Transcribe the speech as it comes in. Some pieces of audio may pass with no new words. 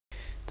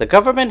The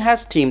government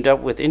has teamed up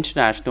with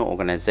international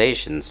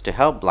organizations to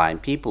help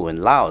blind people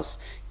in Laos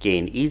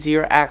gain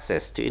easier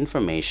access to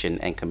information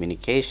and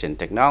communication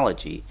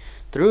technology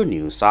through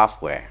new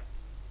software.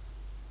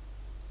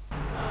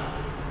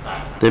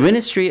 The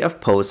Ministry of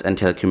Posts and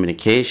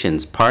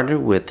Telecommunications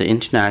partnered with the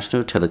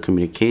International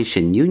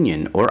Telecommunication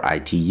Union or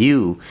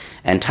ITU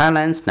and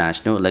Thailand's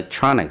National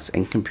Electronics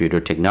and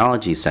Computer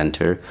Technology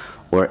Center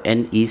or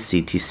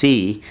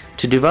NECTC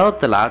to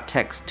develop the Lao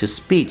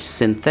text-to-speech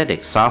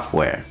synthetic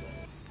software.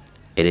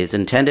 It is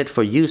intended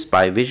for use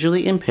by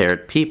visually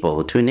impaired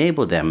people to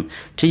enable them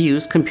to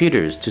use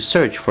computers to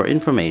search for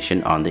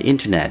information on the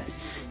internet,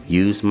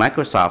 use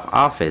Microsoft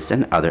Office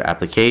and other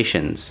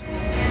applications.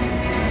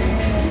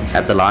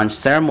 At the launch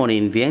ceremony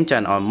in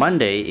Vientiane on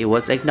Monday, it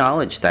was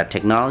acknowledged that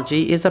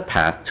technology is a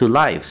path to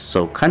life,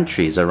 so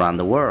countries around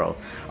the world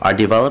are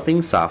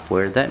developing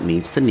software that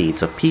meets the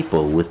needs of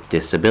people with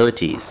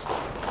disabilities.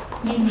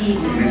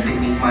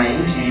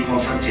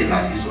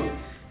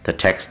 The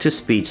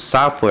text-to-speech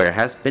software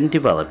has been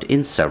developed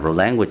in several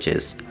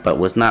languages, but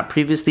was not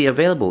previously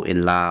available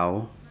in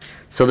Laos.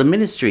 So the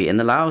Ministry and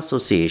the Lao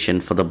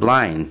Association for the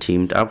Blind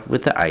teamed up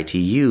with the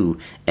ITU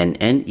and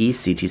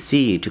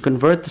NECTC to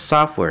convert the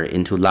software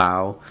into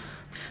Lao,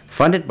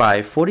 funded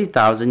by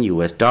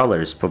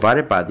 $40,000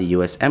 provided by the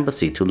U.S.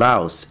 Embassy to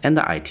Laos and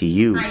the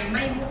ITU.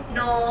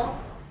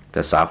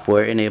 The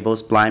software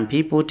enables blind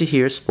people to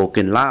hear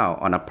spoken Lao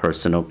on a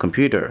personal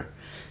computer.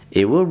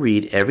 It will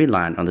read every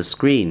line on the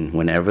screen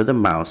whenever the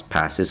mouse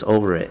passes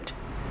over it.